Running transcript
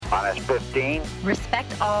Minus 15.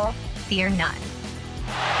 Respect all, fear none.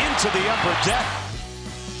 Into the upper deck.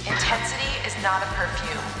 Intensity is not a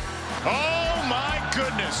perfume. Oh my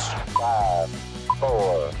goodness. 5,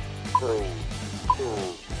 4, 3, 2,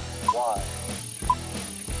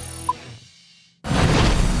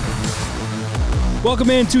 1. Welcome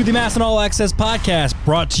into the Masson All Access podcast,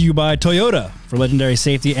 brought to you by Toyota. For legendary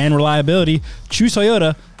safety and reliability, choose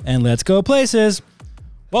Toyota and let's go places.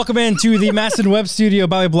 Welcome into the Masson Web Studio.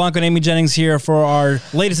 Bobby Blanco and Amy Jennings here for our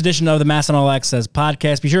latest edition of the Masson All Access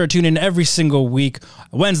podcast. Be sure to tune in every single week,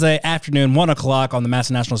 Wednesday afternoon, 1 o'clock on the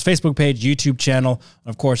Masson Nationals Facebook page, YouTube channel, and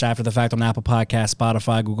of course, after the fact on Apple Podcasts,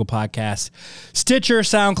 Spotify, Google Podcasts, Stitcher,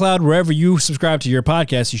 SoundCloud, wherever you subscribe to your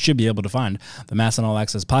podcast, you should be able to find the Masson All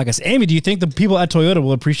Access podcast. Amy, do you think the people at Toyota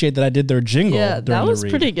will appreciate that I did their jingle? Yeah, that was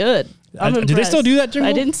pretty good. Do they still do that jingle?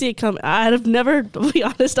 I didn't see it come. I've never, to be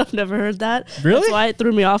honest, I've never heard that. Really? That's why it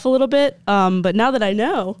threw me off a little bit. But now that I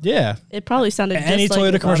know, yeah, it probably sounded just any like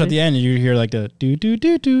Toyota it, commercial at Bobby. the end, you hear like the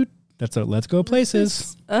do. That's a let's go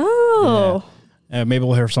places. Oh. Yeah. Maybe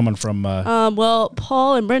we'll hear someone from. Well,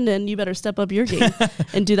 Paul and Brendan, you better step up your game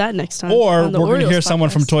and do that next time. Or on the we're going to Orioles hear someone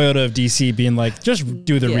from podcast. Toyota of DC being like, just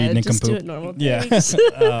do the read and just do compute. it normal. Yeah. Thanks.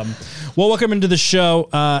 Well, welcome into the show.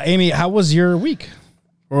 Amy, how was your week?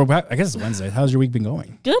 Or I guess it's Wednesday. How's your week been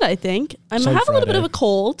going? Good, I think. I Sorry, have a little bit Friday. of a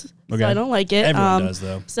cold, Okay. so I don't like it. Everyone does,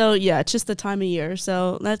 though. So, yeah, it's just the time of year.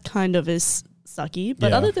 So that kind of is sucky.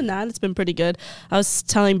 But Yeah. other than that, it's been pretty good. I was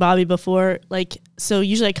telling Bobby before, so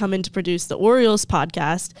usually I come in to produce the Orioles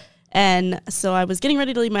podcast. And so I was getting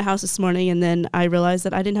ready to leave my house this morning, and then I realized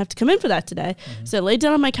that I didn't have to come in for that today. Mm-hmm. So I laid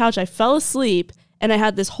down on my couch. I fell asleep. And I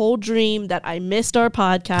had this whole dream that I missed our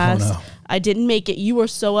podcast. Oh, no. I didn't make it. You were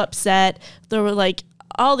so upset. There were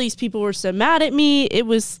all these people were so mad at me. It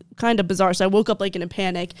was kind of bizarre. So I woke up in a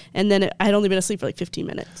panic, and then I had only been asleep for 15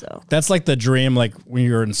 minutes. So That's like the dream, like when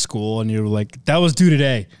you were in school and you were like, that was due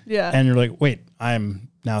today. Yeah. And you're like, wait, I'm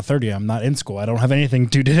now 30. I'm not in school. I don't have anything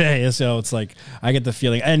due today. So it's like, I get the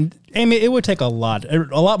feeling. And Amy, it would take a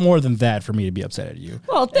lot more than that for me to be upset at you.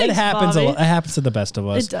 Well, thanks, it happens. Bobby. It happens to the best of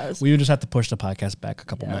us. It does. We would just have to push the podcast back a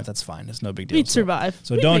couple minutes. That's fine. It's no big deal. we'd survive.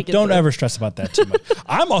 So We'd don't make it through. ever stress about that too much.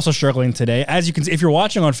 I'm also struggling today. As you can see, if you're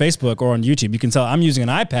watching on Facebook or on YouTube, you can tell I'm using an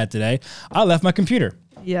iPad today. I left my computer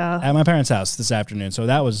Yeah. at my parents' house this afternoon. So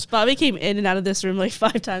that was Bobby came in and out of this room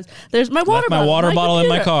 5 times. There's my water left my bottle. water bottle in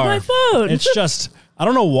my computer, car. My phone. It's just, I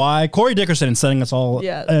don't know why. Corey Dickerson is sending us all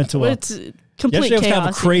into a... it's complete Yesterday was chaos. kind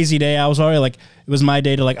of a crazy day. I was already it was my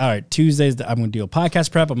day to all right, Tuesdays, I'm going to do a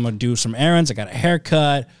podcast prep. I'm going to do some errands. I got a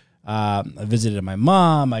haircut. I visited my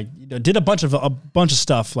mom. I did a bunch of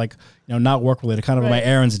stuff, not work related, kind of my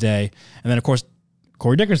errands day. And then, of course,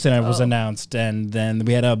 Corey Dickerson was announced, and then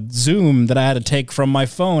we had a Zoom that I had to take from my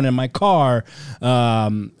phone in my car.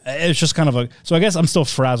 It's just kind of so I guess I'm still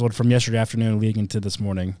frazzled from yesterday afternoon leading into this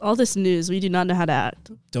morning. All this news, we do not know how to act.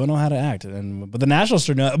 Don't know how to act. But the Nationals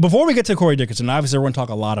before we get to Corey Dickerson, obviously we're going to talk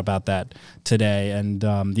a lot about that today, and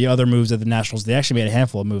the other moves of the Nationals. They actually made a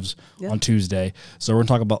handful of moves on Tuesday, so we're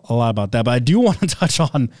going to talk a lot about that. But I do want to touch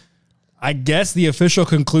on, I guess, the official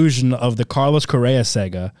conclusion of the Carlos Correa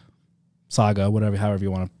saga, however you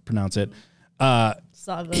want to pronounce it.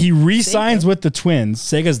 Saga. He re-signs with the Twins.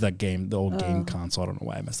 Sega's the old game console. I don't know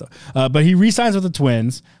why I messed up. But he re-signs with the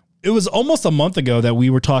Twins. It was almost a month ago that we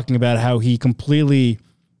were talking about how he completely,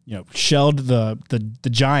 shelled the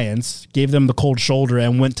Giants, gave them the cold shoulder,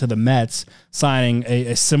 and went to the Mets, signing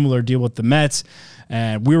a similar deal with the Mets.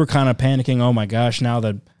 And we were kind of panicking. Oh my gosh! Now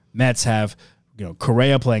the Mets have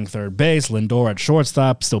Correa playing third base, Lindor at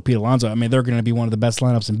shortstop, still Pete Alonso. I mean, they're going to be one of the best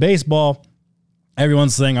lineups in baseball.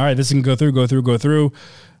 Everyone's saying, all right, this can go through.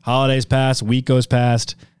 Holidays pass, week goes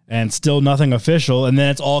past, and still nothing official. And then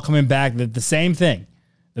it's all coming back that the same thing.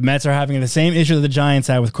 The Mets are having the same issue that the Giants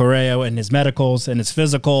had with Correa and his medicals and his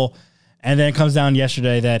physical. And then it comes down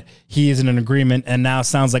yesterday that he is in an agreement, and now it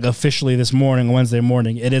sounds like officially this morning, Wednesday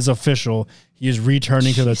morning, it is official. He is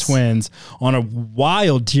returning to the Twins on a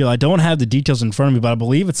wild deal. I don't have the details in front of me, but I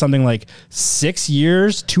believe it's something like 6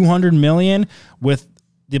 years, $200 million, with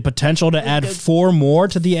the potential to add 4 more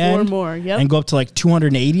to the end. 4 more, yep. And go up to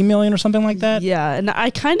 $280 million or something like that. Yeah, and I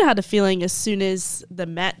kind of had a feeling as soon as the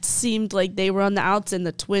Mets seemed like they were on the outs and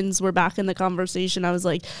the Twins were back in the conversation, I was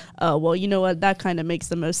like, oh, well, you know what? That kind of makes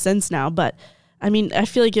the most sense now. But, I mean, I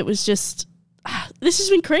feel like it was just... This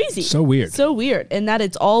has been crazy. So weird. So weird. And that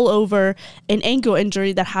it's all over an ankle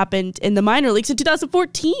injury that happened in the minor leagues in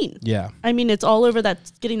 2014. Yeah. I mean, it's all over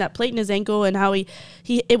that getting that plate in his ankle and how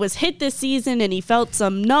it was hit this season and he felt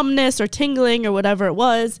some numbness or tingling or whatever it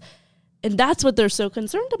was. And that's what they're so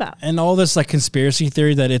concerned about. And all this like conspiracy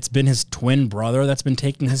theory that it's been his twin brother that's been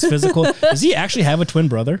taking his physical. Does he actually have a twin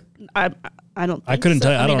brother? I don't think I couldn't so.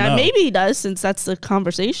 tell you. I don't know. Maybe he does, since that's the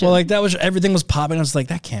conversation. Well, like that was everything was popping. I was like,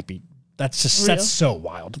 that can't be. That's Real. so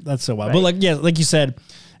wild. That's so wild. Right. But like, yeah, like you said,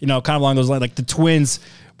 kind of along those lines, like the Twins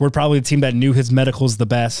were probably the team that knew his medicals the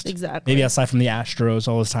best. Exactly. Maybe aside from the Astros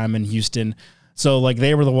all his time in Houston. So like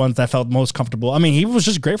they were the ones that felt most comfortable. I mean, he was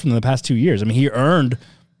just great for them the past 2 years. I mean, he earned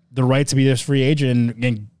the right to be this free agent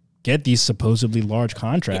and get these supposedly large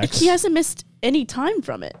contracts. He hasn't missed any time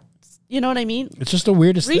from it. You know what I mean? It's just the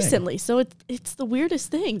weirdest Recently. So it's the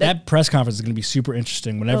weirdest thing. thing. That press conference is going to be super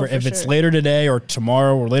interesting whenever, for if it's sure. later today or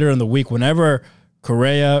tomorrow or later in the week, whenever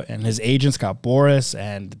Correa and his agent Scott Boras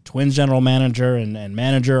and the Twins general manager and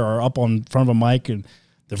manager are up on front of a mic, and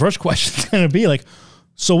the first question is going to be like,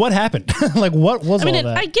 so what happened? Like, what was all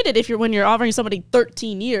that? I get it. When you're offering somebody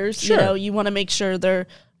 13 years, Sure. you want to make sure they're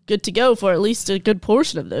good to go for at least a good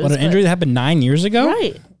portion of those. What, an injury that happened 9 years ago?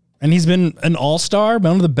 Right. And he's been an all-star,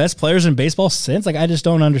 one of the best players in baseball since. Like, I just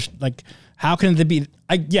don't understand. Like, how can it be?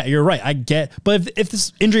 Yeah, you're right. I get. But if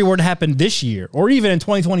this injury were to happen this year or even in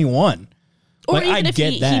 2021, Or like, even I if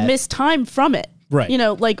get he that. missed time from it. Right.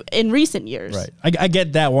 Like in recent years. Right. I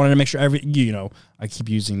get that. Wanted to make sure I keep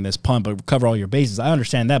using this pun, but cover all your bases. I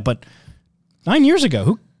understand that. But 9 years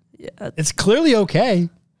ago, it's clearly okay.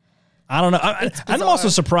 I don't know. I'm also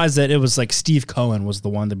surprised that it was like Steve Cohen was the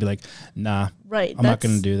one to be like, nah, Right. I'm not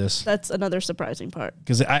going to do this. That's another surprising part.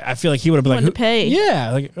 Because I feel like he would have been like, Wanted to pay.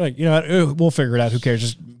 Yeah, like we'll figure it out. Who cares?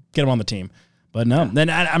 Just get him on the team. But no, then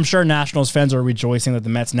I'm sure Nationals fans are rejoicing that the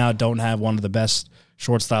Mets now don't have one of the best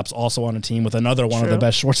shortstops also on a team with another one of the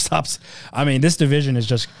best shortstops. I mean, this division has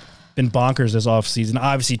just been bonkers this offseason.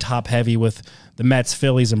 Obviously, top heavy with the Mets,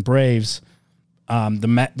 Phillies, and Braves.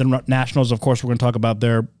 The Nationals, of course, we're going to talk about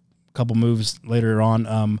their couple moves later on.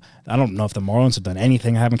 I don't know if the Marlins have done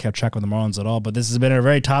anything. I haven't kept track of the Marlins at all, but this has been a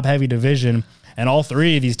very top-heavy division, and all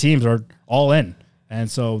three of these teams are all in. And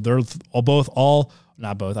so they're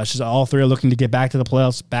all three are looking to get back to the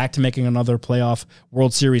playoffs, back to making another playoff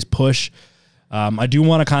World Series push. I do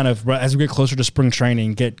want to kind of, as we get closer to spring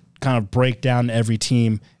training, break down every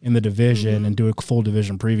team in the division and do a full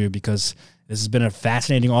division preview, because this has been a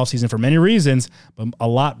fascinating offseason for many reasons, but a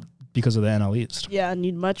lot because of the NL East. Yeah, and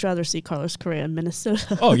you'd much rather see Carlos Correa in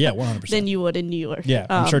Minnesota. Oh, yeah, 100%. than you would in New York. Yeah,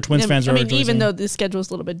 I'm sure Twins fans are rejoicing. Even though the schedule's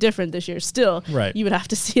a little bit different this year, still, Right. you would have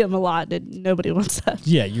to see him a lot, and nobody wants that.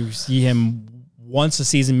 Yeah, you see him once a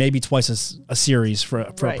season, maybe twice a series for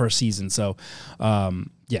Right. per season. So, and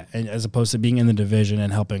as opposed to being in the division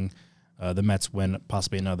and helping the Mets win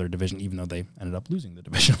possibly another division, even though they ended up losing the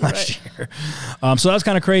division last year. So that was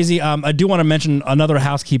kind of crazy. I do want to mention another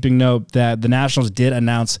housekeeping note that the Nationals did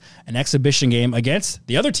announce an exhibition game against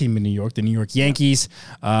the other team in New York, the New York Yankees.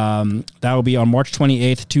 That will be on March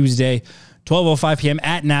 28th, Tuesday, 12:05 p.m.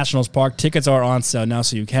 at Nationals Park. Tickets are on sale now,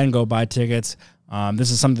 so you can go buy tickets.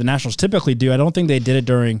 This is something the Nationals typically do. I don't think they did it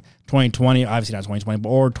during 2020, obviously not 2020,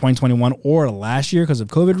 or 2021 or last year because of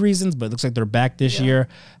COVID reasons, but it looks like they're back this year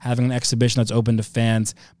having an exhibition that's open to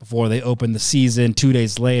fans before they open the season 2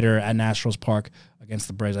 days later at Nationals Park against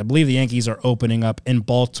the Braves. I believe the Yankees are opening up in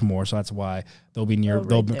Baltimore, so that's why they'll be near.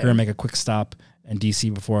 They're going to make a quick stop in D.C.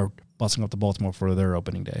 before busting up to Baltimore for their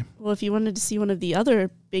opening day. Well, if you wanted to see one of the other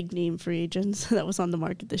big name free agents that was on the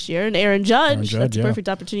market this year, and Aaron Judge, that's a perfect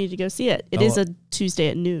opportunity to go see it. It is a Tuesday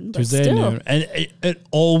at noon. But Tuesday still. at noon. And it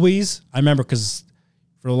always, I remember because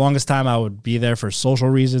for the longest time I would be there for social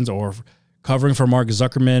reasons or covering for Mark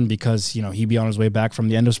Zuckerman because, he'd be on his way back from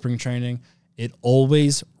the end of spring training. It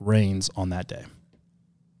always rains on that day.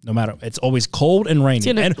 No matter, it's always cold and rainy.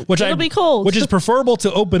 It'll be cold. Which is preferable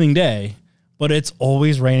to opening day. But it's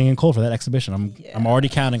always raining and cold for that exhibition. I'm already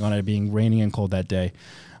counting on it being raining and cold that day.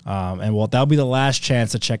 That'll be the last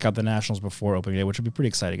chance to check out the Nationals before opening day, which would be pretty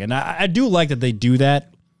exciting. And I do like that they do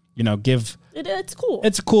that. It's cool.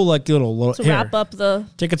 It's a cool, like little to wrap up the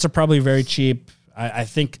tickets are probably very cheap. I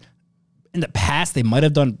think in the past they might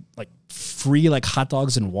have done like free like hot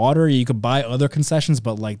dogs and water. You could buy other concessions,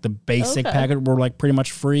 but like the basic packet were like pretty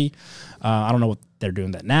much free. I don't know what they're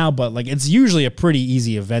doing that now, but like it's usually a pretty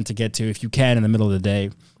easy event to get to if you can in the middle of the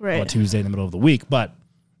day, or a Tuesday in the middle of the week. But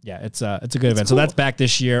yeah, it's a good event. Cool. So that's back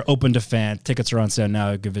this year, open to fan. Tickets are on sale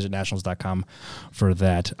now. You can visit nationals.com for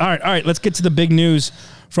that. All right. Let's get to the big news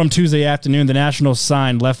from Tuesday afternoon. The Nationals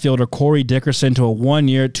signed left fielder Corey Dickerson to a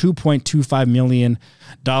 1-year, $2.25 million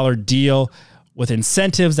deal with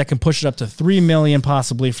incentives that can push it up to $3 million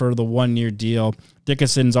possibly for the 1-year deal.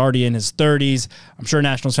 Dickerson's already in his 30s. I'm sure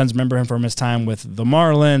Nationals fans remember him from his time with the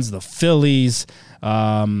Marlins, the Phillies.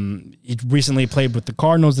 He recently played with the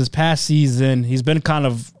Cardinals this past season. He's been kind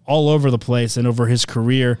of all over the place and over his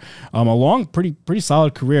career, a long, pretty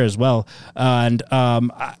solid career as well.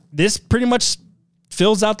 This pretty much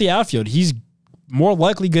fills out the outfield. He's more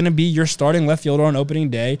likely going to be your starting left fielder on opening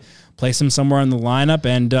day. Place him somewhere in the lineup,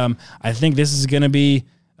 and I think this is going to be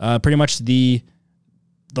pretty much the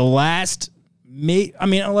last.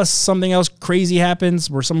 Unless something else crazy happens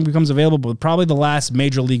where someone becomes available, but probably the last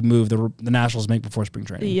major league move the Nationals make before spring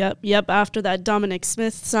training. Yep. After that Dominic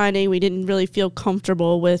Smith signing, we didn't really feel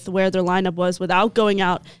comfortable with where their lineup was without going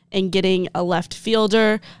out and getting a left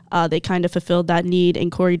fielder. They kind of fulfilled that need in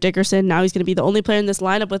Corey Dickerson. Now he's going to be the only player in this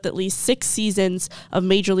lineup with at least 6 seasons of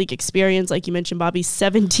major league experience. Like you mentioned, Bobby,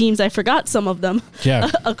 7 teams. I forgot some of them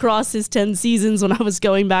across his 10 seasons when I was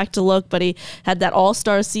going back to look. But he had that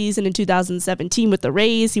all-star season in 2017 with the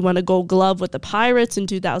Rays. He won a Gold Glove with the Pirates in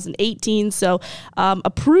 2018. So a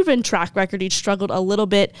proven track record. He's struggled a little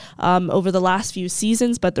bit over the last few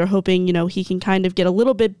seasons, but they're hoping, he can kind of get a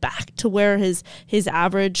little bit back to where his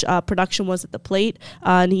average production was at the plate.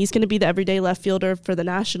 And he's going to be the everyday left fielder for the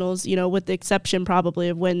Nationals, with the exception probably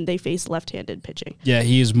of when they face left-handed pitching. Yeah,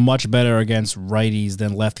 he is much better against righties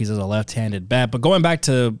than lefties as a left-handed bat. But going back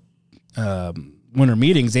to winter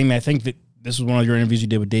meetings, Amy, I think that this was one of your interviews you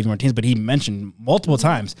did with Davey Martinez, but he mentioned multiple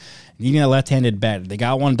times needing a left-handed bat. They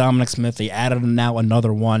got one, Dominic Smith. They added now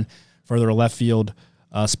another one for their left field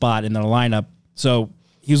spot in their lineup. So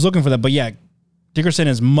he was looking for that. But yeah, Dickerson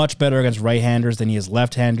is much better against right-handers than he is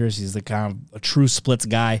left-handers. He's the kind of a true splits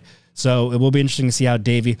guy. So it will be interesting to see how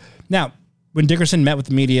Davey. Now, when Dickerson met with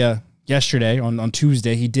the media yesterday on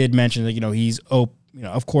Tuesday, he did mention that he's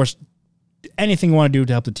of course anything you want to do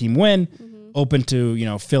to help the team win. Open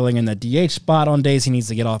to filling in the DH spot on days he needs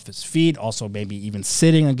to get off his feet. Also, maybe even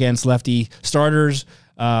sitting against lefty starters.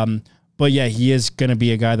 But yeah, he is going to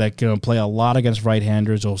be a guy that can play a lot against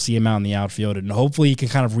right-handers. We'll see him out in the outfield, and hopefully he can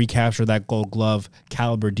kind of recapture that Gold Glove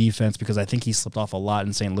caliber defense, because I think he slipped off a lot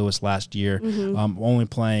in St. Louis last year, only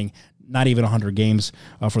playing not even 100 games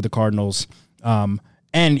for the Cardinals. And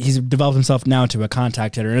he's developed himself now into a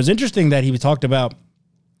contact hitter. And it was interesting that he talked about,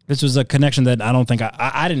 this was a connection that I don't think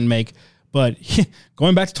I didn't make, but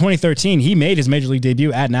going back to 2013, he made his Major League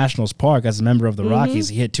debut at Nationals Park as a member of the Rockies.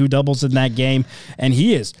 He hit 2 doubles in that game, and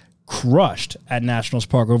he is crushed at Nationals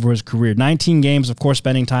Park over his career. 19 games, of course,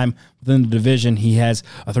 spending time within the division. He has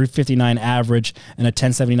a 359 average and a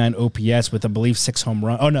 1079 OPS with, I believe, 6 home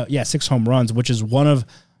runs, which is one of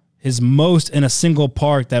his most in a single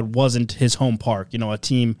park that wasn't his home park. A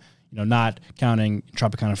team, not counting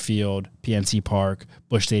Tropicana Field, PNC Park,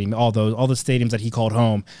 Busch Stadium, all the stadiums that he called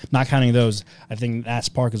home, not counting those. I think Nats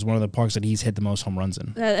Park is one of the parks that he's hit the most home runs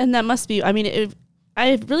in. And that must be, I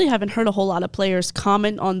really haven't heard a whole lot of players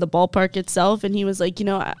comment on the ballpark itself. And he was like,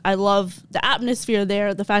 I love the atmosphere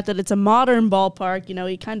there, the fact that it's a modern ballpark.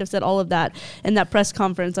 He kind of said all of that in that press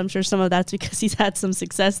conference. I'm sure some of that's because he's had some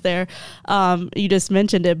success there. You just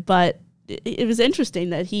mentioned it, but it was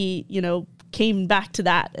interesting that he, came back to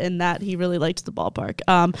that and that he really liked the ballpark.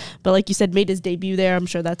 But like you said, made his debut there. I'm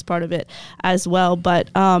sure that's part of it as well. But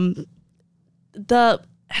I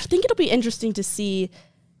think it'll be interesting to see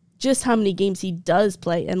just how many games he does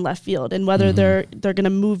play in left field and whether they're going to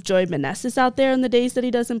move Joey Meneses out there in the days that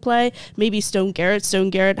he doesn't play. Maybe Stone Garrett. Stone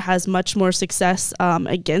Garrett has much more success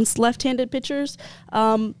against left-handed pitchers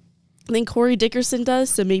than Corey Dickerson does,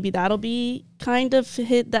 so maybe that'll be kind of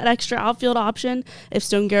hit that extra outfield option if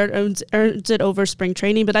Stone Garrett earns it over spring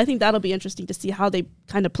training. But I think that'll be interesting to see how they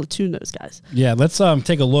kind of platoon those guys. Yeah, let's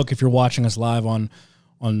take a look if you're watching us live on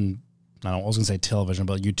I was going to say television,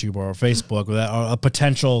 but YouTube or Facebook, with a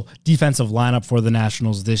potential defensive lineup for the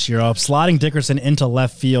Nationals this year. Sliding Dickerson into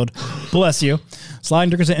left field. Bless you. Sliding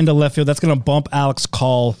Dickerson into left field. That's going to bump Alex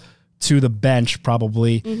Call to the bench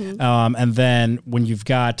probably. And then when you're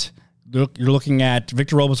looking at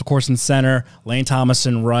Victor Robles, of course, in center, Lane Thomas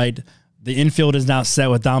in right. The infield is now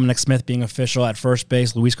set with Dominic Smith being official at first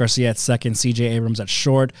base, Luis Garcia at second, C.J. Abrams at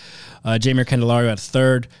short, Jeimer Candelario at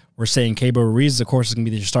third. We're saying Keibert Ruiz, of course, is going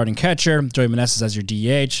to be your starting catcher. Joey Meneses as your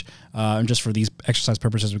DH. And just for these exercise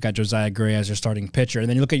purposes, we've got Josiah Gray as your starting pitcher. And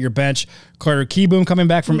then you look at your bench, Carter Kieboom coming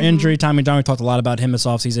back from injury. Tommy John, we talked a lot about him this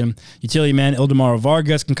offseason. Utility man Ildemaro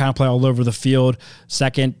Vargas can kind of play all over the field.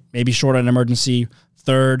 Second, maybe short on emergency.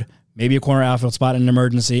 Third, maybe a corner outfield spot in an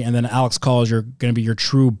emergency. And then Alex Call is going to be your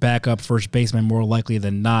true backup first baseman, more likely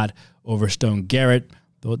than not, over Stone Garrett.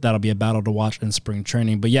 That'll be a battle to watch in spring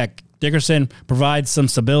training. But yeah, Dickerson provides some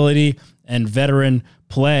stability and veteran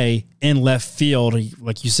play in left field.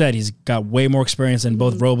 Like you said, he's got way more experience than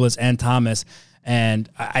both Robles and Thomas. And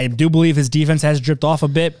I do believe his defense has dripped off a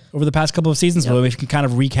bit over the past couple of seasons, but if he can kind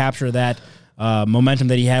of recapture that momentum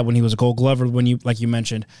that he had when he was a Gold Glover, like you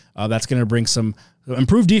mentioned, that's going to bring some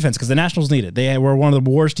improved defense because the Nationals need it. They were one of the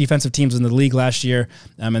worst defensive teams in the league last year,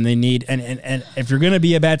 and they need and if you're going to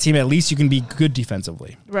be a bad team, at least you can be good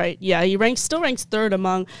defensively. Right. Yeah. He still ranks third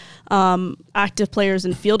among active players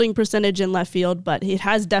in fielding percentage in left field, but it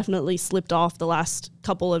has definitely slipped off the last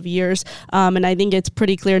couple of years. And I think it's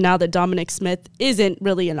pretty clear now that Dominic Smith isn't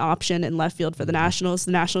really an option in left field for the Nationals.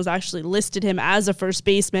 The Nationals actually listed him as a first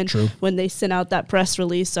baseman when they sent out that press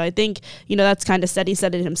release. So I think, that's kind of said. He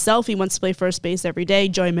said it himself. He wants to play first base every day.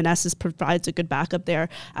 Joey Meneses provides a good backup there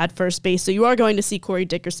at first base. So you are going to see Corey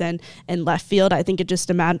Dickerson in left field. I think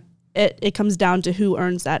it comes down to who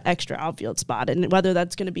earns that extra outfield spot, and whether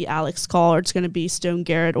that's going to be Alex Call or it's going to be Stone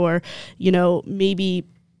Garrett or, maybe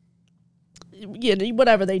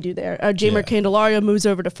whatever they do there. Jeimer Candelario moves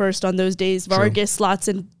over to first on those days. Vargas slots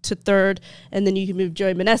into third, and then you can move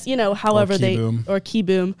Joey Meneses, however or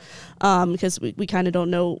Keyboom, because we kind of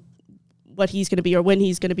don't know what he's going to be or when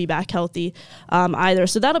he's going to be back healthy either.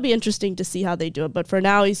 So that'll be interesting to see how they do it. But for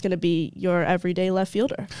now, he's going to be your everyday left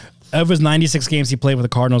fielder. Of his 96 games he played with the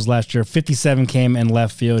Cardinals last year, 57 came in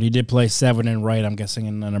left field. He did play 7 in right, I'm guessing,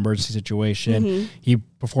 in an emergency situation. He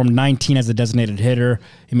performed 19 as a designated hitter.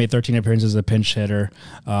 He made 13 appearances as a pinch hitter,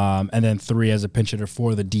 and then 3 as a pinch hitter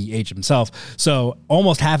for the DH himself. So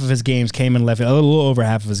almost half of his games came in left field. A little over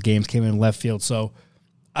half of his games came in left field. So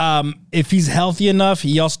if he's healthy enough,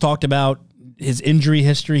 he also talked about his injury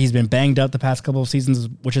history. He's been banged up the past couple of seasons,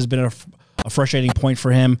 which has been a frustrating point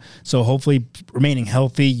for him. So hopefully remaining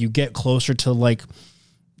healthy, you get closer to a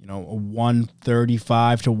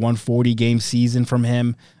 135 to 140 game season from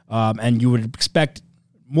him. And you would expect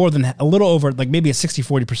more than a little over, maybe a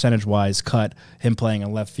 60-40 percentage wise cut, him playing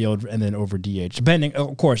in left field and then over DH. Depending,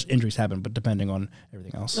 of course, injuries happen, but depending on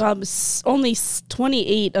everything else. Only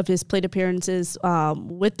 28 of his plate appearances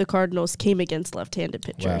with the Cardinals came against left-handed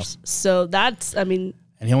pitchers. Wow. So that's, And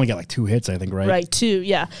he only got 2 hits, I think, right? Right, 2,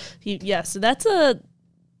 yeah. So that's I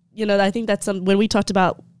think that's when we talked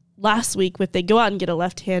about last week, if they go out and get a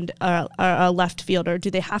left fielder,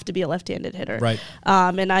 do they have to be a left-handed hitter? Right.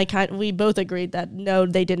 And we both agreed that no,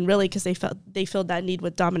 they didn't really, because they filled that need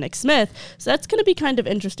with Dominic Smith. So that's going to be kind of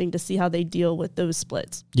interesting to see how they deal with those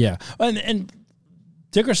splits. Yeah, and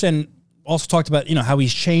Dickerson also talked about how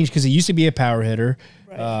he's changed because he used to be a power hitter.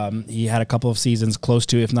 Right. He had a couple of seasons close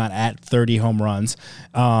to, if not at 30 home runs.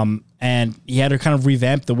 And he had to kind of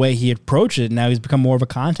revamp the way he approached it. Now he's become more of a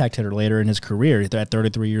contact hitter later in his career. He's at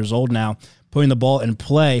 33 years old now, putting the ball in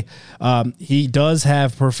play. He does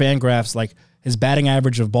have, per Fangraphs, his batting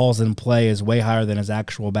average of balls in play is way higher than his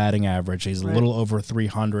actual batting average. He's a little over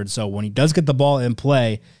 300. So when he does get the ball in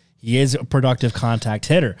play, he is a productive contact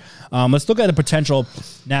hitter. Let's look at the potential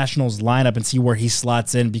Nationals lineup and see where he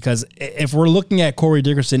slots in, because if we're looking at Corey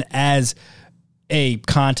Dickerson as a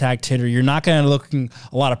contact hitter, you're not going to look a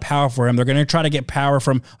lot of power for him. They're going to try to get power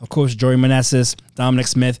from, of course, Joey Meneses, Dominic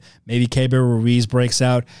Smith, maybe Keibert Ruiz breaks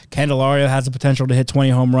out. Candelario has the potential to hit 20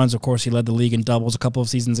 home runs. Of course, he led the league in doubles a couple of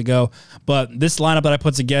seasons ago. But this lineup that I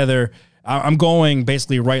put together, I'm going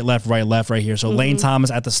basically right, left right here. So Lane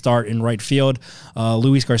Thomas at the start in right field,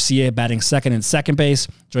 Luis Garcia batting second in second base,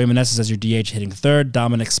 Joey Meneses as your DH hitting third,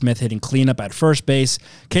 Dominic Smith hitting cleanup at first base,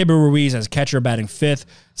 Keibert Ruiz as catcher batting fifth,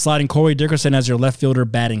 sliding Corey Dickerson as your left fielder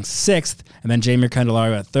batting sixth, and then Jeimer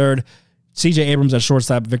Candelario at third, CJ Abrams at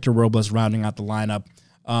shortstop, Victor Robles rounding out the lineup.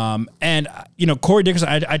 And Corey Dickerson,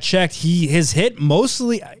 I checked, he's hit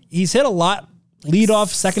a lot leadoff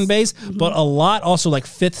second base, but a lot also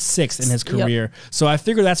fifth, sixth in his career. Yep. So I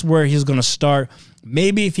figure that's where he's going to start.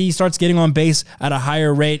 Maybe if he starts getting on base at a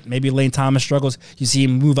higher rate, maybe Lane Thomas struggles. You see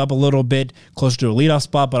him move up a little bit closer to a leadoff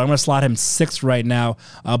spot, but I'm going to slot him sixth right now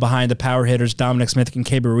behind the power hitters, Dominic Smith and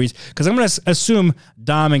Keibert Ruiz, because I'm going to assume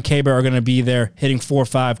Dom and Keibert are going to be there hitting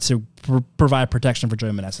 4-5 to provide protection for Joey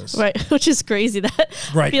Meneses. Right, which is crazy. That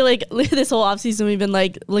I feel like this whole offseason we've been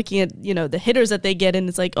looking at the hitters that they get, and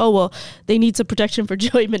it's they need some protection for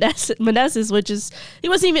Joey Meneses, which is, he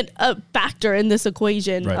wasn't even a factor in this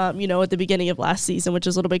equation at the beginning of last season, which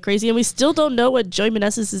is a little bit crazy. And we still don't know what Joey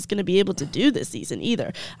Meneses is going to be able to do this season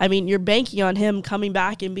either. I mean, you're banking on him coming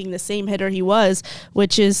back and being the same hitter he was,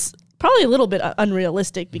 which is probably a little bit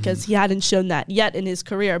unrealistic because he hadn't shown that yet in his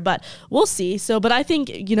career, but we'll see. So, but I think,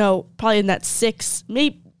 probably in that 6,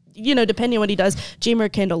 maybe, depending on what he does, Jeimer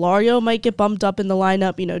Candelario might get bumped up in the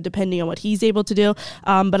lineup, depending on what he's able to do.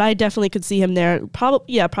 But I definitely could see him there.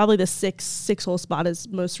 Probably the 6 hole spot is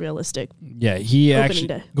most realistic. Yeah, he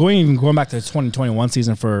actually, going back to the 2021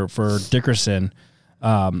 season for Dickerson,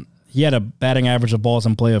 he had a batting average of balls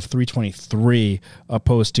in play of 323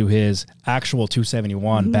 opposed to his actual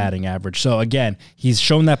 271 batting average. So again, he's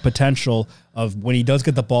shown that potential of when he does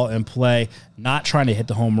get the ball in play, not trying to hit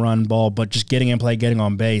the home run ball, but just getting in play, getting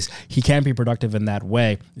on base. He can be productive in that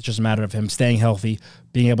way. It's just a matter of him staying healthy,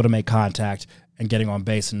 being able to make contact, and getting on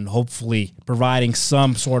base, and hopefully providing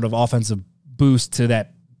some sort of offensive boost to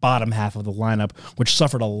that bottom half of the lineup, which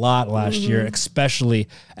suffered a lot last year, especially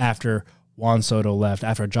after Juan Soto left,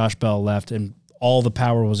 after Josh Bell left, and all the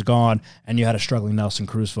power was gone, and you had a struggling Nelson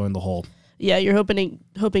Cruz filling the hole. Yeah, you're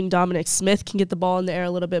hoping Dominic Smith can get the ball in the air a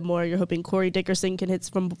little bit more. You're hoping Corey Dickerson can hit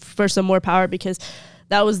for some more power, because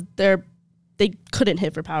that was they couldn't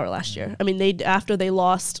hit for power last year. I mean, after they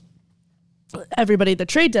lost everybody at the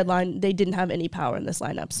trade deadline, they didn't have any power in this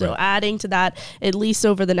lineup. So adding to that, at least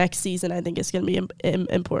over the next season, I think is going to be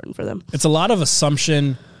important for them. It's a lot of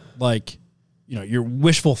assumption, like, you're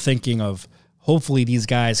wishful thinking of hopefully these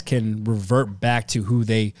guys can revert back to who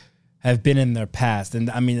they have been in their past. And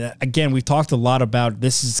I mean, again, we've talked a lot about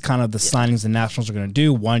this is kind of the signings the Nationals are going to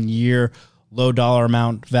do. 1 year, low dollar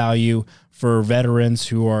amount value for veterans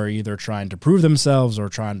who are either trying to prove themselves or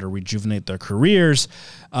trying to rejuvenate their careers.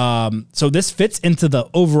 So this fits into the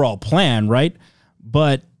overall plan, right?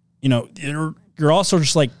 But, you're also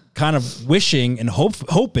just like kind of wishing and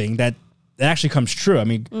hoping that it actually comes true. I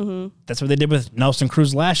mean, that's what they did with Nelson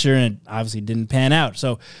Cruz last year, and it obviously didn't pan out.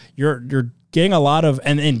 So you're getting a lot of,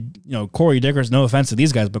 and Corey Dickerson, no offense to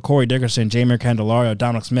these guys, but Corey Dickerson, Jeimer Candelario,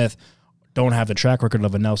 Dominic Smith don't have the track record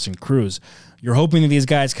of a Nelson Cruz. You're hoping that these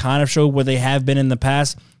guys kind of show where they have been in the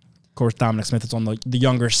past. Of course, Dominic Smith is on the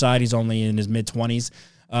younger side. He's only in his mid-20s.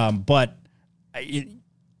 But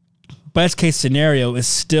best case scenario is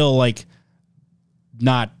still like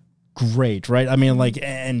not great, right? I mean,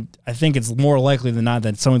 and I think it's more likely than not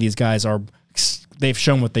that some of these guys they've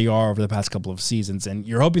shown what they are over the past couple of seasons, and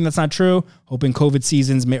you're hoping that's not true, hoping COVID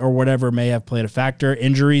seasons may have played a factor,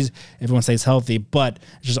 injuries, everyone stays healthy, but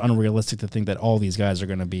it's just unrealistic to think that all these guys are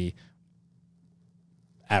going to be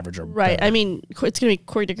average or right. better. I mean, it's going to be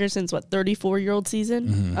Corey Dickerson's 34-year-old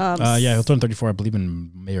season. He'll turn 34, I believe,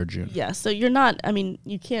 in May or June. Yeah, so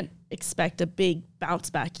you can't expect a big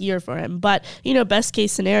bounce back year for him, but best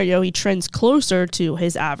case scenario, he trends closer to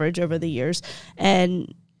his average over the years,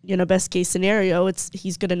 and best case scenario,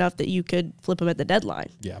 he's good enough that you could flip him at the deadline.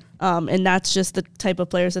 Yeah. And that's just the type of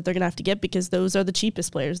players that they're going to have to get, because those are the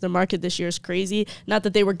cheapest players. The market this year is crazy. Not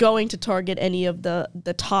that they were going to target any of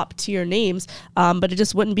the top tier names, but it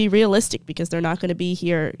just wouldn't be realistic, because they're not going to be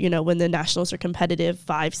here, when the Nationals are competitive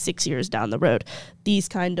 5-6 years down the road. These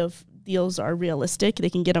kind of deals are realistic. They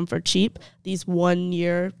can get them for cheap. These 1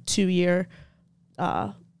 year, 2 year,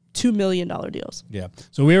 $2 million deals. Yeah.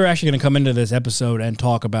 So we were actually going to come into this episode and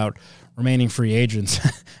talk about remaining free agents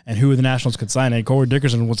and who the Nationals could sign. And Corey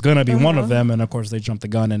Dickerson was going to be one of them. And of course they jumped the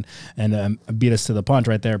gun and beat us to the punch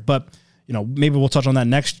right there. But, maybe we'll touch on that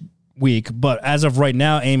next week. But as of right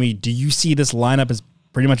now, Amy, do you see this lineup as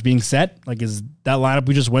pretty much being set? Like, is that lineup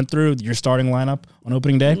we just went through your starting lineup on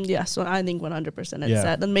opening day? Yes, so I think 100% it's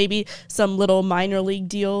set. And maybe some little minor league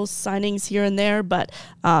deals, signings here and there, but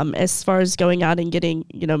as far as going out and getting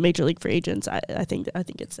major league free agents, I think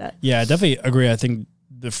it's set. Yeah, I definitely agree. I think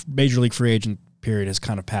the major league free agent period has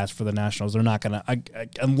kind of passed for the Nationals. They're not going to,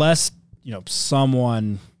 unless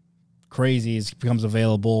someone crazy becomes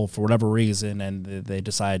available for whatever reason and they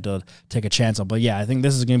decide to take a chance on. But yeah, I think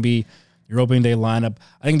this is going to be your opening day lineup.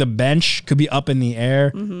 I think the bench could be up in the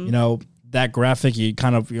air. That graphic, you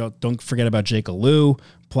kind of don't forget about Jake Alou,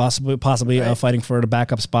 possibly fighting for the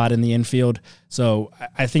backup spot in the infield. So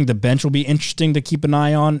I think the bench will be interesting to keep an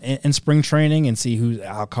eye on in spring training and see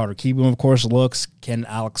how Carter Kieboom, of course, looks. Can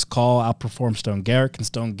Alex Call outperform Stone Garrett? Can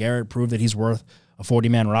Stone Garrett prove that he's worth a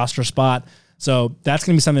 40-man roster spot? So that's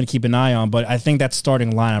going to be something to keep an eye on. But I think that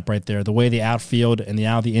starting lineup right there, the way the outfield and the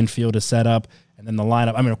infield is set up, and then the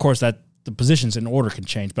lineup, I mean, of course, that the positions in order can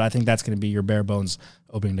change, but I think that's going to be your bare bones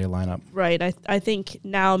opening day lineup. Right. I think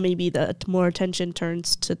now maybe the more attention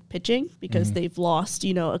turns to pitching, because they've lost,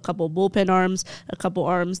 a couple bullpen arms, a couple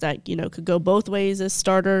arms that, could go both ways as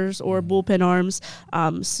starters or bullpen arms.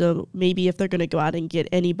 So maybe if they're going to go out and get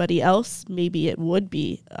anybody else, maybe it would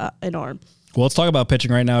be an arm. Well, let's talk about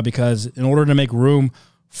pitching right now, because in order to make room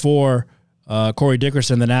for Corey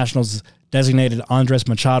Dickerson, the Nationals designated Andres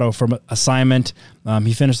Machado from assignment.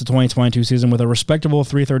 He finished the 2022 season with a respectable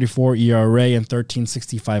 3.34 ERA and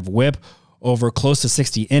 13.65 WHIP over close to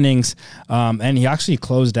 60 innings. And he actually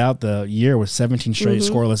closed out the year with 17 straight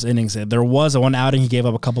scoreless innings. There was one outing he gave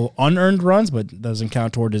up a couple unearned runs, but doesn't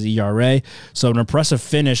count toward his ERA. So an impressive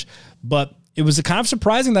finish. But it was kind of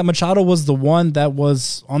surprising that Machado was the one that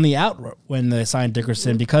was on the out when they signed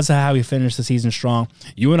Dickerson because of how he finished the season strong.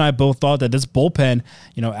 You and I both thought that this bullpen,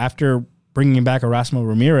 after bringing back Erasmo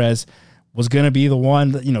Ramirez, was going to be the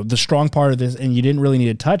one, the strong part of this, and you didn't really need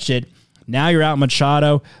to touch it. Now you're out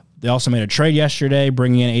Machado. They also made a trade yesterday,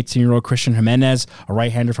 bringing in 18-year-old Christian Jimenez, a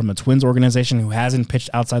right-hander from the Twins organization who hasn't pitched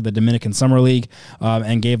outside the Dominican Summer League,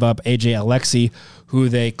 and gave up A.J. Alexy, who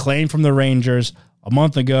they claimed from the Rangers a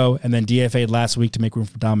month ago and then DFA'd last week to make room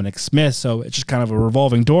for Dominic Smith. So it's just kind of a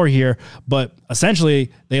revolving door here. But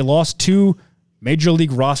essentially, they lost 2 major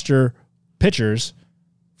league roster pitchers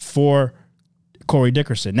for Corey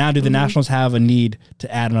Dickerson. Now, do the Nationals have a need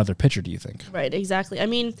to add another pitcher, do you think? Right, exactly. I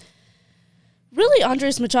mean, really,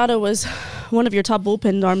 Andres Machado was one of your top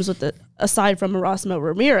bullpen arms aside from Erasmo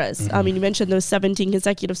Ramirez. I mean, you mentioned those 17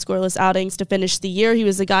 consecutive scoreless outings to finish the year. He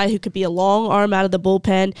was a guy who could be a long arm out of the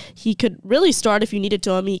bullpen. He could really start if you needed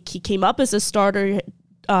to him. He came up as a starter.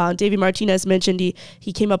 Davey Martinez mentioned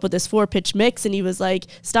he came up with this 4-pitch mix, and he was like,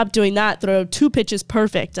 stop doing that, throw 2 pitches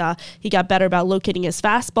perfect. He got better about locating his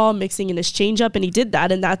fastball, mixing in his changeup, and he did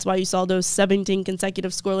that, and that's why you saw those 17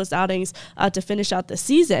 consecutive scoreless outings to finish out the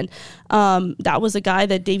season. That was a guy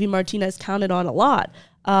that Davey Martinez counted on a lot.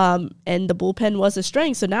 And the bullpen was a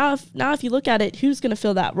strength. So now if you look at it, who's going to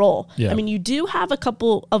fill that role? Yeah. I mean, you do have a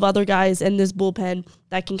couple of other guys in this bullpen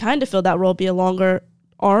that can kind of fill that role, be a longer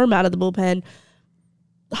arm out of the bullpen,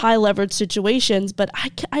 high leverage situations, but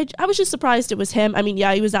I was just surprised it was him. I mean,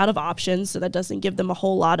 yeah, he was out of options, so that doesn't give them a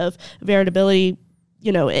whole lot of variability,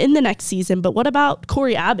 in the next season. But what about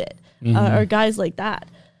Corey Abbott or guys like that?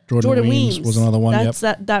 Jordan Weems was another one.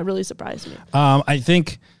 That really surprised me. I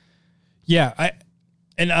think, I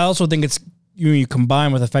also think it's you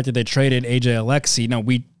combine with the fact that they traded AJ Alexy. Now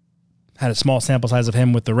we had a small sample size of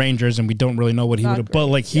him with the Rangers, and we don't really know what he would have.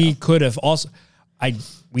 But he could have also.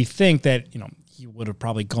 We think that he would have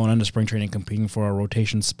probably gone into spring training competing for a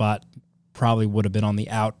rotation spot, probably would have been on the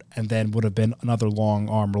out, and then would have been another long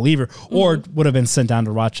arm reliever, or would have been sent down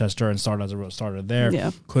to Rochester and started as a starter there. Yeah.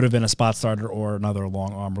 Could have been a spot starter or another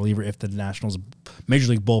long arm reliever if the Nationals Major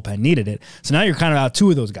League bullpen needed it. So now you're kind of out 2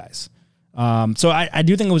 of those guys. So I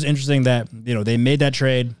do think it was interesting that they made that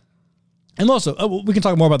trade. And also, we can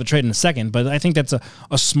talk more about the trade in a second, but I think that's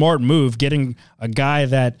a smart move, getting a guy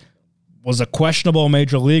that was a questionable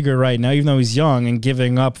major leaguer right now, even though he's young, and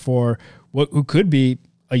giving up for who could be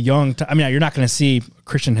a young. You're not going to see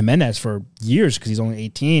Christian Jimenez for years because he's only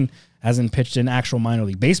 18, hasn't pitched in actual minor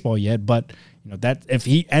league baseball yet. But that if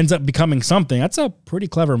he ends up becoming something, that's a pretty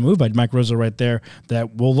clever move by Mike Rizzo right there.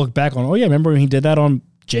 That we'll look back on. Oh yeah, remember when he did that on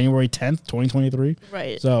January 10th, 2023?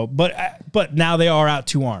 Right. So, but now they are out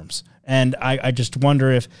 2 arms, and I just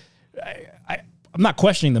wonder if I'm not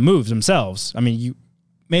questioning the moves themselves. I mean,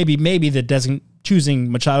 Maybe the choosing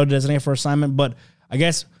Machado to designate for assignment, but I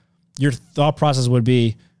guess your thought process would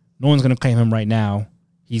be no one's going to claim him right now.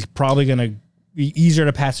 He's probably going to be easier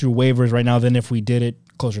to pass through waivers right now than if we did it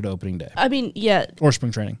closer to opening day. I mean, yeah. Or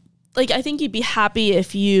spring training. I think you'd be happy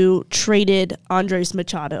if you traded Andres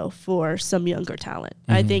Machado for some younger talent.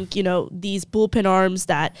 I think, these bullpen arms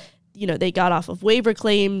that, they got off of waiver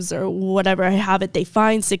claims or whatever have it, they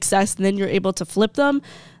find success and then you're able to flip them.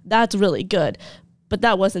 That's really good. But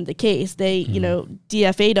that wasn't the case. They,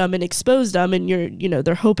 DFA'd him and exposed him, and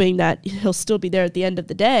they're hoping that he'll still be there at the end of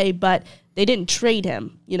the day, but they didn't trade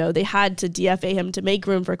him. They had to DFA him to make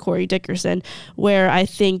room for Corey Dickerson, where I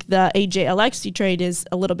think the AJ Alexy trade is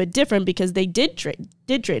a little bit different because they did trade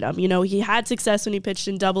him. He had success when he pitched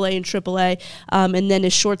in AA and AAA, and then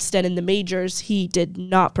his short stint in the majors, he did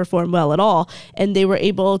not perform well at all, and they were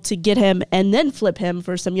able to get him and then flip him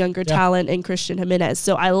for some younger talent and Christian Jimenez.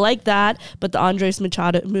 So I like that, but the Andres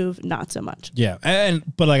Machado move, not so much. Yeah,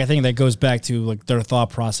 but I think that goes back to their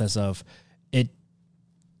thought process of it.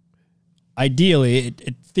 Ideally,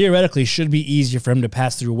 it theoretically should be easier for him to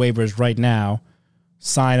pass through waivers right now,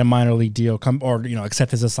 sign a minor league deal,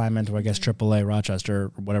 accept his assignment to AAA, Rochester, or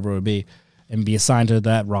whatever it would be, and be assigned to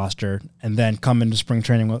that roster, and then come into spring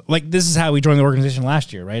training. This is how we joined the organization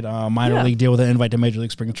last year, right? A minor league deal with an invite to Major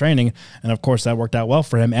League spring training, and of course that worked out well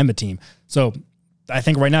for him and the team. So I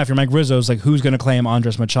think right now, if you're Mike Rizzo, it's who's going to claim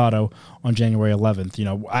Andres Machado on January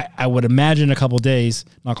 11th? I would imagine a couple days,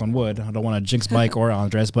 knock on wood, I don't want to jinx Mike or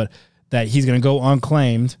Andres, but that he's going to go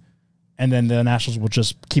unclaimed, and then the Nationals will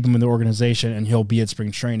just keep him in the organization, and he'll be at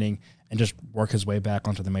spring training and just work his way back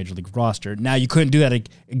onto the Major League roster. Now, you couldn't do that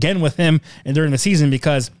again with him and during the season,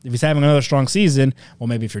 because if he's having another strong season, well,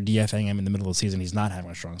 maybe if you're DFAing him in the middle of the season, he's not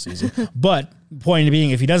having a strong season. But point being,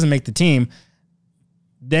 if he doesn't make the team,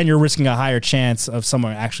 then you're risking a higher chance of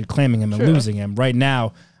someone actually claiming him and losing him. Right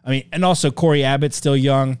now, and also Corey Abbott's still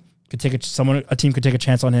young. a team could take a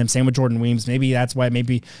chance on him. Same with Jordan Weems. Maybe that's why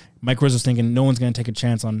Mike Rizzo's thinking no one's going to take a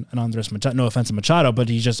chance on an Andres Machado. No offense to Machado, but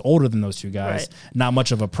he's just older than those two guys. Right. Not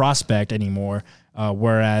much of a prospect anymore.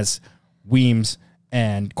 Whereas Weems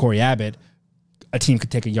and Corey Abbott, a team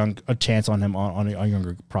could take a chance on him on a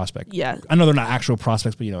younger prospect. Yeah. I know they're not actual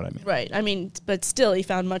prospects, but you know what I mean. Right. I mean, but still, he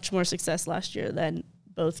found much more success last year than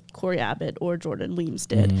both Corey Abbott or Jordan Weems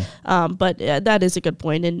did. But that is a good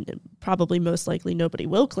point, and probably most likely nobody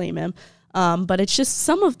will claim him. But it's just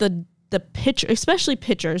some of the pitcher, especially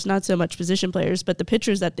pitchers, not so much position players, but the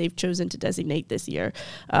pitchers that they've chosen to designate this year,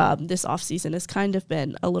 this offseason has kind of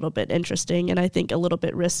been a little bit interesting, and I think a little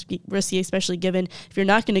bit risky, especially given if you're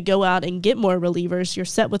not going to go out and get more relievers, you're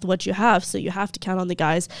set with what you have, so you have to count on the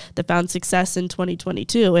guys that found success in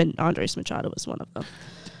 2022, and Andres Machado was one of them.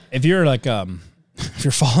 If you're like if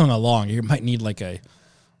you're following along, you might need like a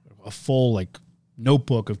full like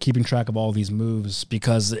notebook of keeping track of all these moves,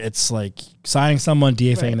 because it's like signing someone,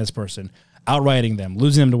 DFAing this person, outrighting them,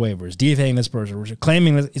 losing them to waivers, DFAing this person,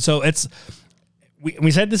 claiming this. So it's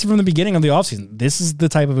we said this from the beginning of the offseason. This is the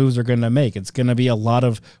type of moves they're going to make. It's going to be a lot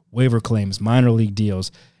of waiver claims, minor league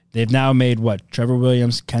deals. They've now made Trevor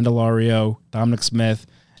Williams, Candelario, Dominic Smith,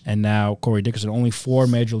 and now Corey Dickerson. Only 4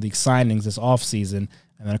 major league signings this offseason.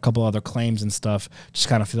 And then a couple other claims and stuff, just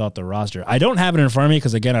kind of fill out the roster. I don't have it in front of me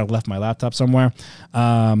because, again, I left my laptop somewhere.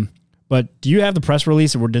 But do you have the press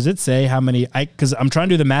release, or does it say how many? Because I'm trying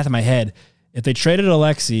to do the math in my head. If they traded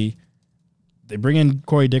Alexi, they bring in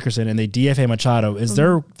Corey Dickerson, and they DFA Machado, is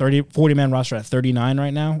their 40-man roster at 39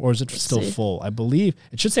 right now, or is it still full? I believe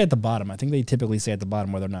it should say at the bottom. I think they typically say at the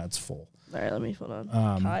bottom whether or not it's full. All right, let me hold on.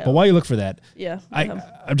 But while you look for that,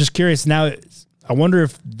 I'm just curious now. I wonder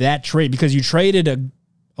if that trade, because you traded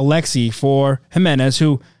Alexi for Jimenez,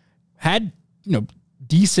 who had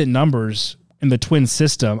decent numbers in the Twins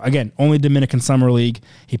system. Again, only Dominican Summer League.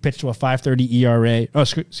 He pitched to a 5.30 ERA.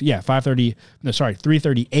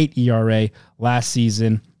 3.38 ERA last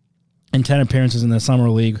season. In 10 appearances in the Summer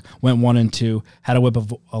League, went 1-2, had a WHIP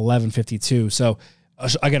of 11.52. So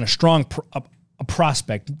again, a strong a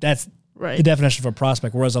prospect. That's the definition of a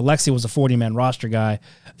prospect. Whereas Alexi was a 40-man roster guy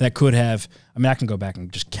that could have. I mean, I can go back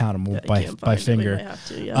and just count them by finger.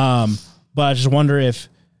 But I just wonder if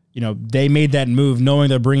they made that move knowing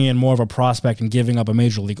they're bringing in more of a prospect and giving up a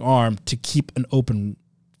major league arm to keep an open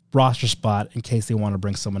roster spot in case they want to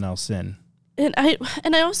bring someone else in. And I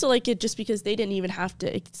also like it just because they didn't even have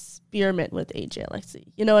to experiment with AJ Alexi.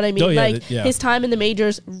 You know what I mean? His time in the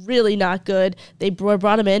majors, really not good. They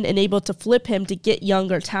brought him in and able to flip him to get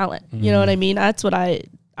younger talent. You know what I mean? That's what I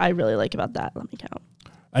really like about that. Let me count.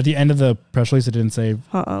 At the end of the press release, it didn't say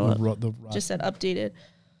just said updated.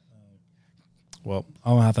 Well,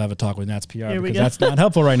 I'll have to have a talk with Nats PR because that's not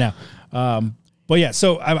helpful right now. But yeah,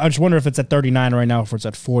 so I just wonder if it's at 39 right now, or if it's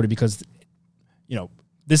at 40, because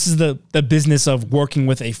this is the business of working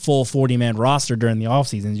with a full 40-man roster during the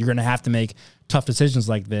offseason. You're going to have to make tough decisions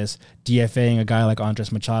like this, DFAing a guy like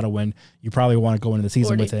Andres Machado when you probably want to go into the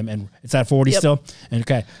season 40. With him. And it's at 40 still? And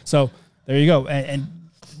okay, so there you go. And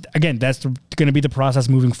again, that's going to be the process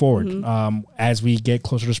moving forward as we get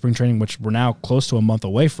closer to spring training, which we're now close to a month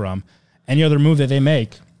away from. Any other move that they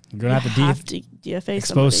make, you're going to have to DFA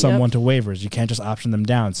expose someone to waivers. You can't just option them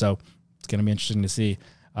down. So it's going to be interesting to see.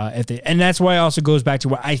 And that's why it also goes back to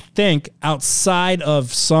what I think, outside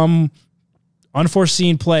of some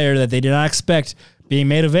unforeseen player that they did not expect being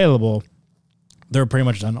made available, they're pretty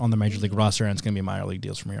much done on the major league roster, and it's going to be minor league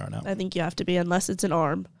deals from here on out. I think you have to be, unless it's an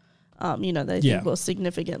arm, that I think will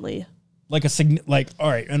significantly. All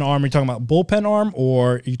right, an arm, are you talking about bullpen arm,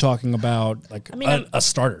 or are you talking about a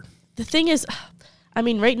starter? The thing is,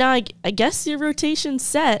 right now, I guess your rotation's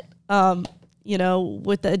set.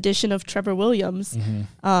 With the addition of Trevor Williams.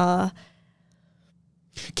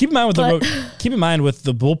 Keep in mind with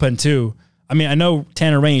the bullpen too. I mean, I know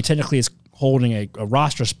Tanner Rainey technically is holding a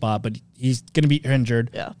roster spot, but he's going to be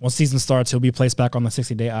injured. Yeah. Once season starts, he'll be placed back on the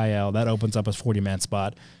 60-day IL. That opens up his 40-man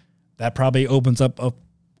spot. That probably opens up a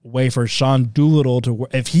way for Sean Doolittle to,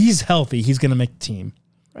 if he's healthy, he's going to make the team,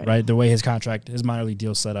 right? The way his minor league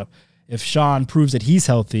deal set up. If Sean proves that he's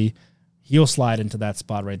healthy, he'll slide into that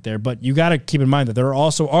spot right there. But you got to keep in mind that there are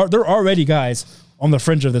already guys on the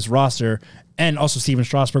fringe of this roster, and also Steven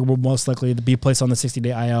Strasburg will most likely be placed on the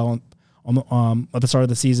 60-day IL at the start of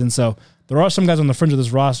the season. So there are some guys on the fringe of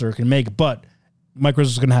this roster who can make, but Mike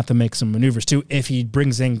Rizzo's going to have to make some maneuvers too if he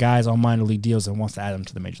brings in guys on minor league deals and wants to add them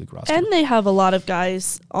to the major league roster. And they have a lot of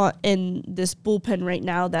guys in this bullpen right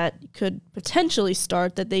now that could potentially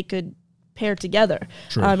start, that they could pair together.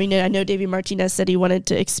 True. I know Davey Martinez said he wanted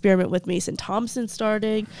to experiment with Mason Thompson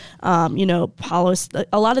starting. Palos,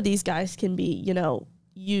 a lot of these guys can be,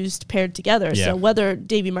 used paired together. Yeah. So whether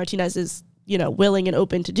Davey Martinez is, willing and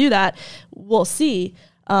open to do that, we'll see.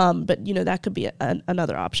 But, that could be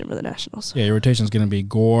another option for the Nationals. Yeah, your rotation is going to be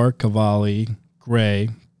Gore, Cavalli, Gray,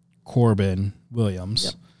 Corbin,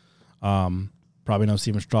 Williams. Yep. Probably no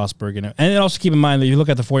Steven Strasburg in it. And then also keep in mind that you look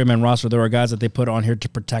at the 40-man roster, there are guys that they put on here to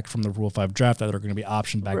protect from the Rule 5 draft that are going to be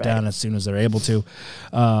optioned back down as soon as they're able to.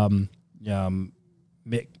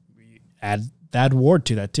 Add Ward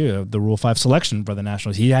to that too, the Rule 5 selection for the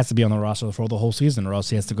Nationals. He has to be on the roster for the whole season or else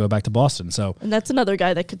he has to go back to Boston. So, and that's another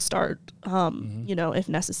guy that could start, if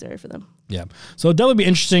necessary for them. Yeah. So it'll definitely be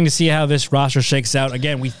interesting to see how this roster shakes out.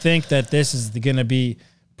 Again, we think that this is going to be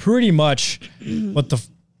pretty much what the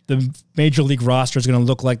major league roster is going to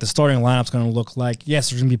look like. The starting lineup is going to look like. Yes,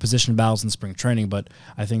 there's going to be position battles in spring training, but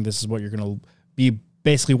I think this is what you're going to be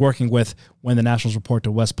basically working with when the Nationals report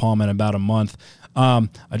to West Palm in about a month. I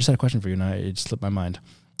just had a question for you, and it just slipped my mind.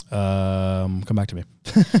 Come back to me.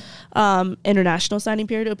 International signing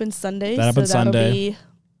period opens Sunday. That'll Sunday. Be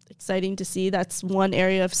exciting to see. That's one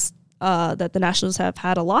area of that the Nationals have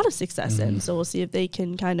had a lot of success in. So we'll see if they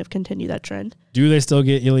can kind of continue that trend. Do they still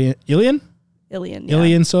get Ilian? Yeah.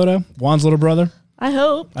 Ilian Soto, Juan's little brother. I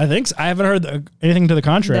hope. I think so. I haven't heard anything to the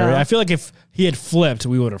contrary. No. I feel like if he had flipped,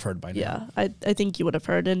 we would have heard by now. Yeah, I think you would have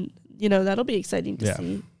heard, and that'll be exciting to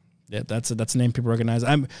see. Yeah, that's a name people recognize.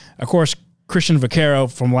 Of course, Christian Vaquero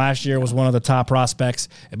from last year was one of the top prospects.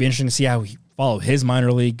 It'd be interesting to see how he followed his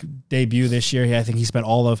minor league debut this year. I think he spent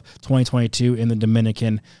all of 2022 in the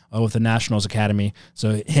Dominican with the Nationals Academy.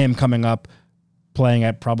 So him coming up, playing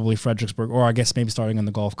at probably Fredericksburg, or I guess maybe starting in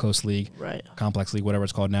the Gulf Coast League, right, Complex League, whatever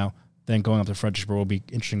it's called now. Then going up to Fredericksburg will be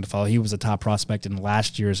interesting to follow. He was a top prospect in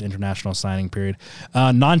last year's international signing period.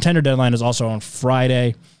 Non-tender deadline is also on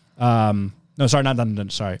Friday. Arbitration.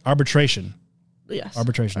 Yes.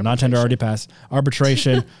 Arbitration. Non-tender already passed.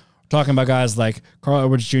 Arbitration. Talking about guys like Carl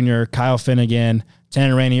Edwards Jr., Kyle Finnegan,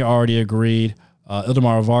 Tanner Rainey already agreed.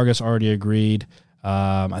 Ildemaro Vargas already agreed.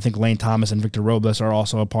 I think Lane Thomas and Victor Robles are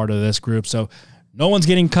also a part of this group. So no one's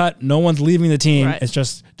getting cut. No one's leaving the team. Right. It's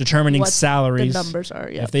just determining what salaries. The numbers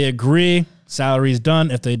are, yeah. If they agree, salary's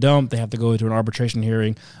done. If they don't, they have to go to an arbitration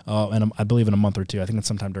hearing, and I believe in a month or two. I think it's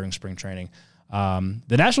sometime during spring training.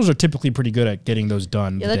 The Nationals are typically pretty good at getting those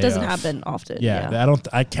done. Yeah, that doesn't happen often. Yeah.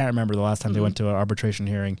 I can't remember the last time they went to an arbitration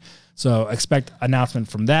hearing. So expect announcement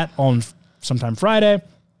from that on sometime Friday.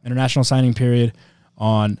 International signing period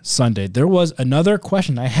on Sunday. There was another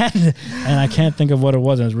question I had, and I can't think of what it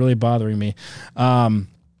was, and it was really bothering me.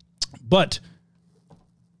 But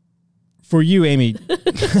for you, Amy,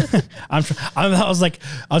 I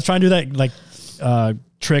was trying to do that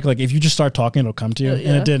trick, like if you just start talking, it'll come to you,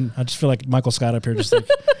 and it didn't. I just feel like Michael Scott up here, just like,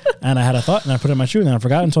 and I had a thought, and I put it in my shoe, and then I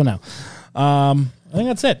forgot until now. I think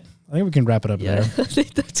that's it. I think we can wrap it up there. I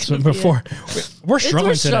think that's so before we're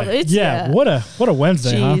struggling today. What a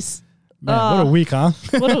Wednesday, Jeez. Huh? Man, what a week, huh?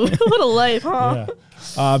 what a life, huh?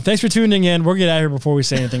 Yeah. Thanks for tuning in. We'll get out of here before we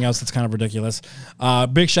say anything else that's kind of ridiculous.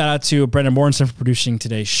 Big shout out to Brendan Mortensen for producing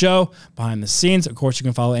today's show behind the scenes. Of course, you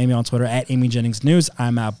can follow Amy on Twitter at Amy Jennings News.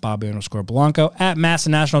 I'm at Bobby_Blanco at Mass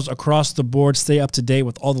and Nationals across the board. Stay up to date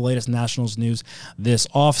with all the latest Nationals news this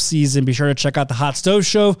off season. Be sure to check out the Hot Stove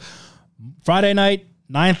Show Friday night,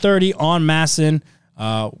 9:30 on Masson.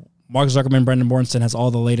 Mark Zuckerman, Brendan Mortensen has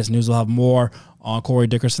all the latest news. We'll have more on Corey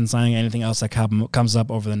Dickerson signing, anything else that comes up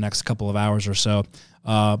over the next couple of hours or so.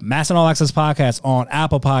 Masson All Access Podcast on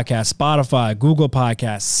Apple Podcasts, Spotify, Google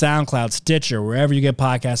Podcasts, SoundCloud, Stitcher, wherever you get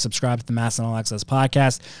podcasts. Subscribe to the Masson All Access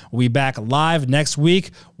Podcast. We'll be back live next week,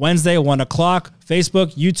 Wednesday, 1 o'clock.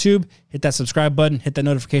 Facebook, YouTube, hit that subscribe button, hit that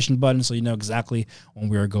notification button so you know exactly when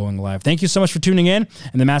we are going live. Thank you so much for tuning in.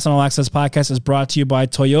 And the Masson All Access Podcast is brought to you by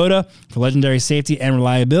Toyota for legendary safety and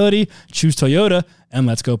reliability. Choose Toyota and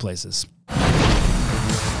let's go places.